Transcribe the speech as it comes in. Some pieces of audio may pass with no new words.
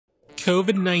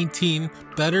COVID-19,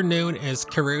 better known as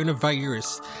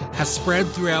coronavirus, has spread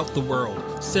throughout the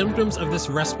world. Symptoms of this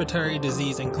respiratory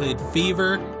disease include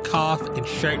fever, cough, and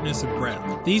shortness of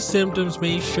breath. These symptoms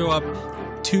may show up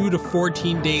 2 to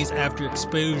 14 days after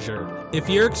exposure. If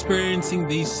you're experiencing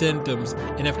these symptoms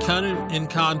and have come in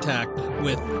contact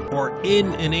with or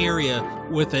in an area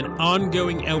with an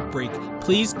ongoing outbreak,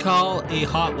 please call a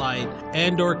hotline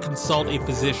and/or consult a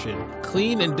physician.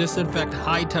 Clean and disinfect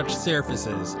high-touch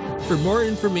surfaces. For more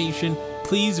information,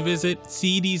 please visit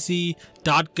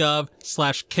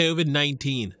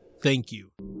cdc.gov/COVID-19. Thank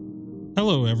you.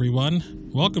 Hello, everyone.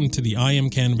 Welcome to the I Am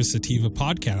Cannabis Sativa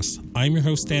podcast. I'm your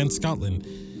host, Dan Scotland.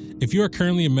 If you are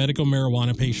currently a medical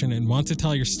marijuana patient and want to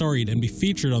tell your story and be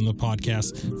featured on the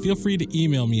podcast, feel free to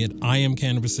email me at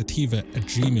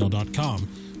iamcannabissativa@gmail.com.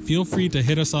 Feel free to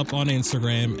hit us up on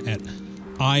Instagram at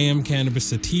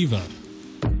iamcannabissativa.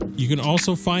 You can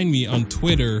also find me on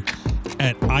Twitter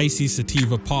at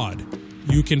ICSativaPod.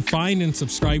 You can find and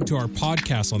subscribe to our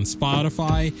podcast on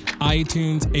Spotify,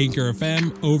 iTunes, Anchor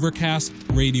FM, Overcast,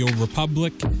 Radio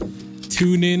Republic,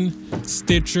 TuneIn,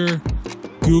 Stitcher,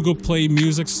 Google Play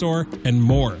Music Store, and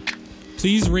more.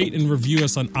 Please rate and review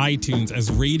us on iTunes,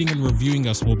 as rating and reviewing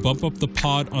us will bump up the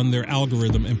pod on their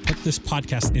algorithm and put this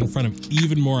podcast in front of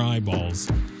even more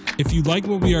eyeballs. If you like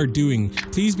what we are doing,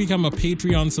 please become a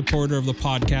Patreon supporter of the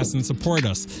podcast and support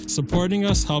us. Supporting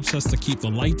us helps us to keep the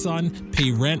lights on,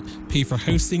 pay rent, pay for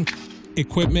hosting,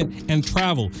 equipment, and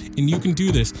travel. And you can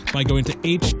do this by going to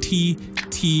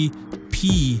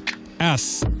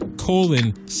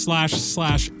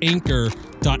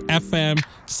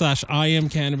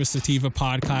https://anchor.fm/iamcannabissativa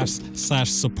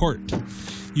podcast/support.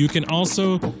 You can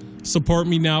also support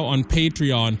me now on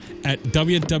Patreon at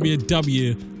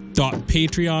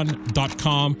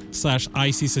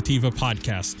www.patreon.com/ICSativa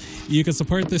podcast. You can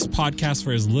support this podcast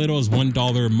for as little as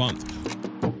 $1 a month.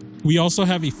 We also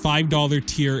have a $5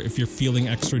 tier if you're feeling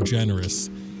extra generous.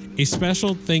 A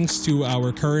special thanks to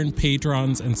our current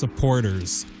patrons and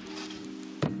supporters.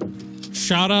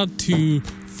 Shout out to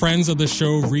friends of the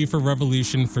show, Reefer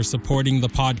Revolution, for supporting the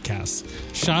podcast.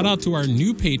 Shout out to our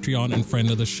new Patreon and friend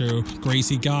of the show,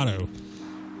 Gracie Gatto.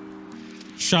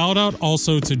 Shout out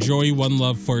also to Joey One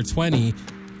Love 420,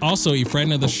 also a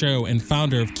friend of the show and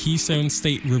founder of Keystone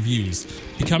State Reviews.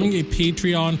 Becoming a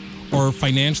Patreon or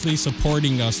financially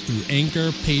supporting us through Anchor,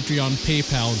 Patreon,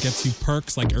 PayPal gets you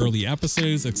perks like early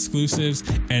episodes, exclusives,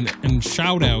 and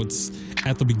shout outs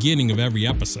at the beginning of every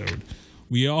episode.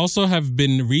 We also have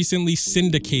been recently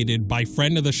syndicated by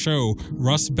friend of the show,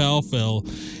 Russ Belfill,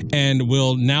 and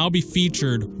will now be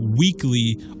featured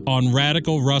weekly on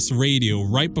Radical Russ Radio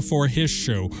right before his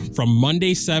show from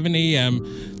Monday 7 a.m.,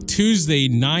 Tuesday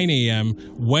 9 a.m.,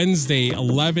 Wednesday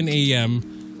 11 a.m.,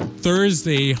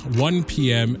 Thursday 1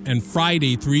 p.m., and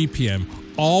Friday 3 p.m.,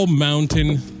 all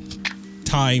mountain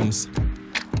times.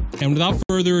 And without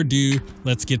further ado,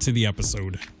 let's get to the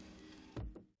episode.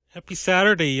 Happy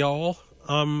Saturday, y'all.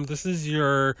 This is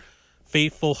your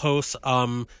faithful host,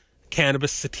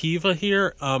 Cannabis Sativa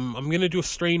here. I'm going to do a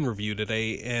strain review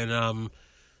today, and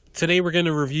today we're going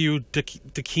to review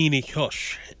Dakini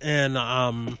Kush. And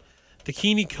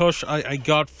Dakini Kush I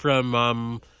got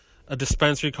from a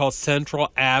dispensary called Central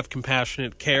Ave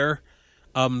Compassionate Care.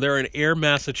 They're in Ayer,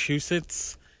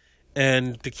 Massachusetts,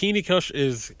 and Dakini Kush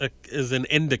is an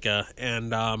indica,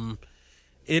 and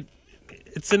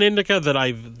it's an indica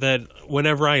that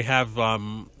whenever I have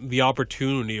the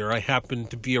opportunity, or I happen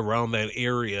to be around that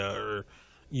area, or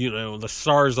the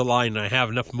stars align and I have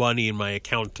enough money in my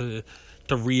account to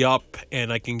re-up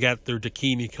and I can get their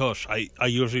Dakini Kush, I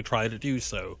usually try to do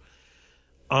so.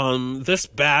 This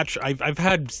batch, I've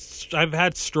had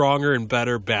stronger and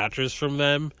better batches from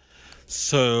them,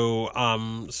 so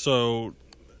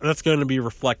that's going to be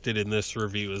reflected in this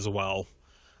review as well.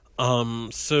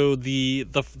 So the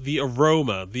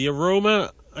aroma,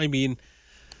 I mean,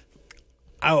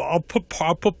 I'll put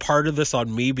part of this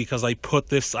on me because I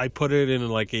put it in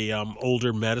like a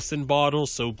older medicine bottle,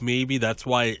 so maybe that's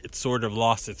why it sort of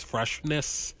lost its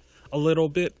freshness a little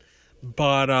bit.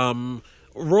 But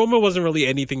aroma wasn't really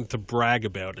anything to brag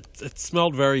about. It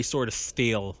smelled very sort of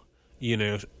stale,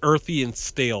 earthy and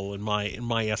stale in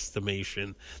my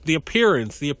estimation. The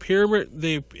appearance, and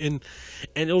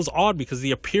it was odd because the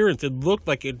appearance, it looked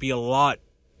like it'd be a lot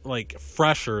like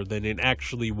fresher than it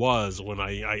actually was when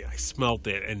I smelt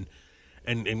it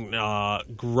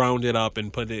and ground it up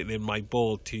and put it in my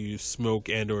bowl to smoke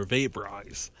and or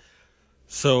vaporize.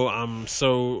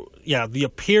 So yeah, the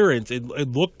appearance, it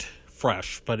looked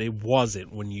fresh, but it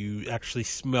wasn't when you actually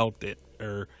smelt it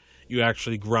or you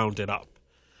actually ground it up.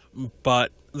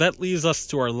 But that leads us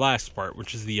to our last part,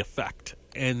 which is the effect.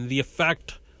 And the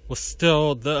effect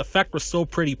the effect was still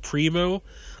pretty primo.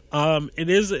 It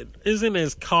isn't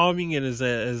as calming and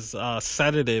as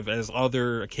sedative as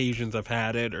other occasions I've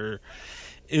had it, or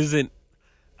isn't.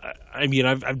 I mean,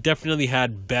 I've definitely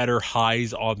had better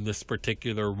highs on this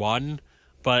particular one,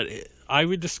 but I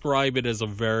would describe it as a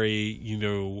very,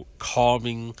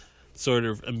 calming, sort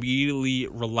of immediately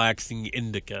relaxing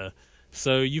indica.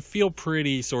 So you feel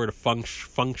pretty sort of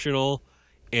functional,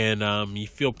 and you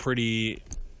feel pretty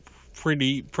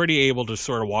able to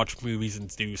sort of watch movies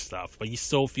and do stuff, but you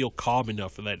still feel calm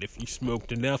enough that if you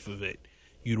smoked enough of it,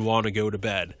 you'd want to go to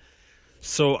bed.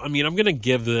 So, I mean, I'm going to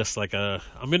give this a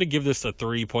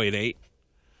 3.8,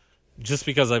 just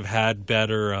because I've had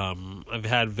better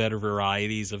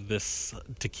varieties of this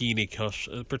Dakini Kush,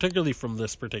 particularly from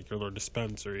this particular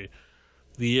dispensary.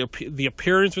 The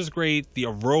appearance was great, the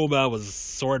aroma was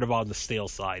sort of on the stale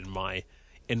side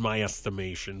in my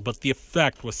estimation, but the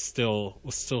effect was still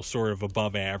sort of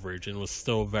above average, and was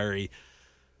still very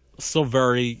sort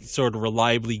of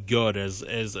reliably good as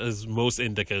most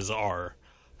indicas are.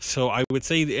 So I would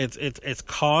say it's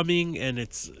calming, and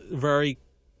it's very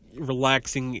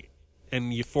relaxing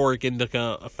and euphoric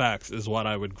indica effects is what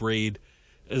I would grade,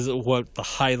 is what the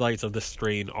highlights of this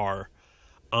strain are.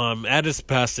 At its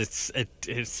best,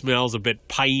 it smells a bit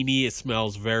piney. It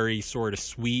smells very sort of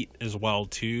sweet as well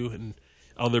too, and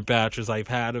other batches I've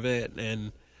had of it,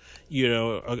 and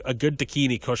a good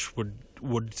Dakini Kush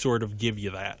would sort of give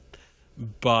you that.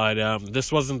 But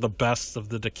this wasn't the best of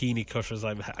the Dakini Kushes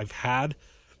I've had.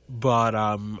 But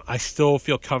I still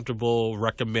feel comfortable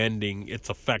recommending its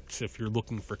effects if you're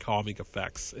looking for calming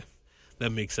effects, if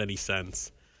that makes any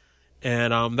sense.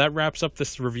 And that wraps up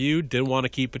this review. Didn't want to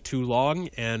keep it too long.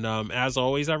 And as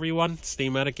always, everyone, stay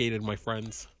medicated, my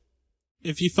friends.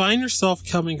 If you find yourself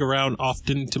coming around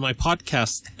often to my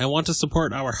podcast and want to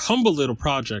support our humble little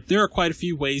project, there are quite a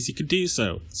few ways you could do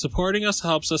so. Supporting us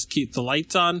helps us keep the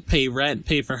lights on, pay rent,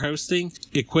 pay for hosting,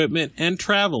 equipment, and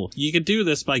travel. You can do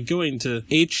this by going to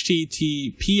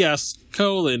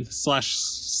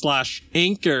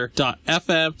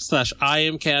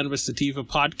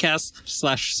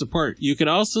https://anchor.fm/IamCannabisSativa/support. You can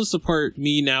also support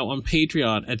me now on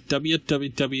Patreon at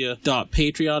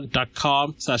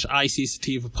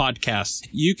www.patreon.com/ICSativapodcast.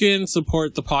 You can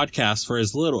support the podcast for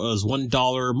as little as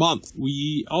 $1 a month.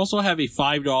 We also have a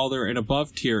 $5 and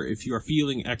above tier if you are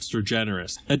feeling extra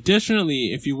generous.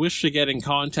 Additionally, if you wish to get in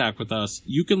contact with us,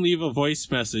 you can leave a voice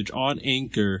message on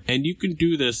Anchor, and you can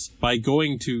do this by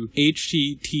going to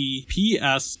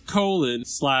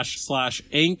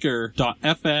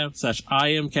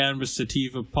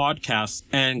https://anchor.fm/IamCannabisSativapodcast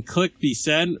and click the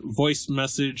send voice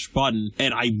message button,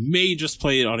 and I may just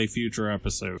play it on a future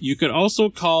episode. You can also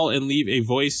call and leave a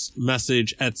voice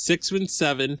message at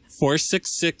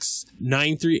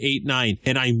 617-466-9389,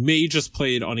 and I may just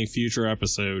play it on a future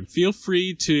episode. Feel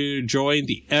free to join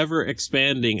the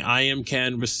ever-expanding I Am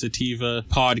Cannabis Sativa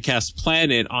podcast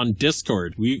planet on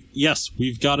Discord. We've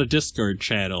got a Discord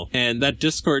channel, and that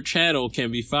Discord channel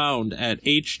can be found at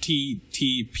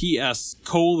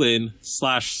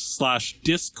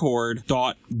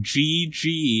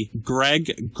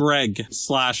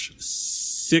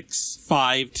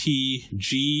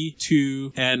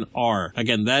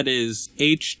Again, that is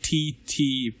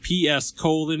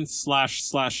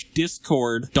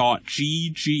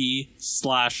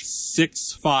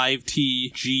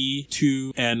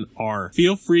https://discord.gg/65tg2nr.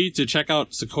 Feel free to check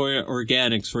out Sequoia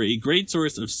Organics for a great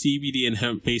source of CBD and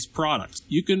hemp-based products.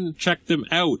 You can check them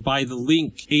out by the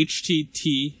link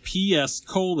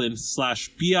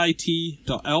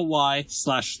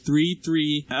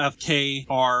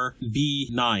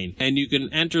https://bit.ly/33fkrv9, and you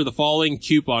can enter the following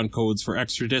coupon codes for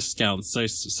extra discounts,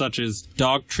 such as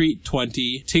Dog Treat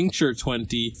 20, Tincture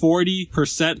 20,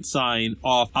 40%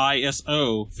 off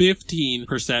ISO,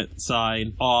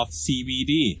 15% off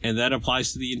CBD, and that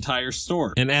applies to the entire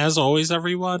store. And as always,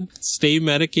 everyone, stay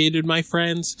medicated, my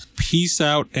friends. Peace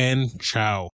out and ciao.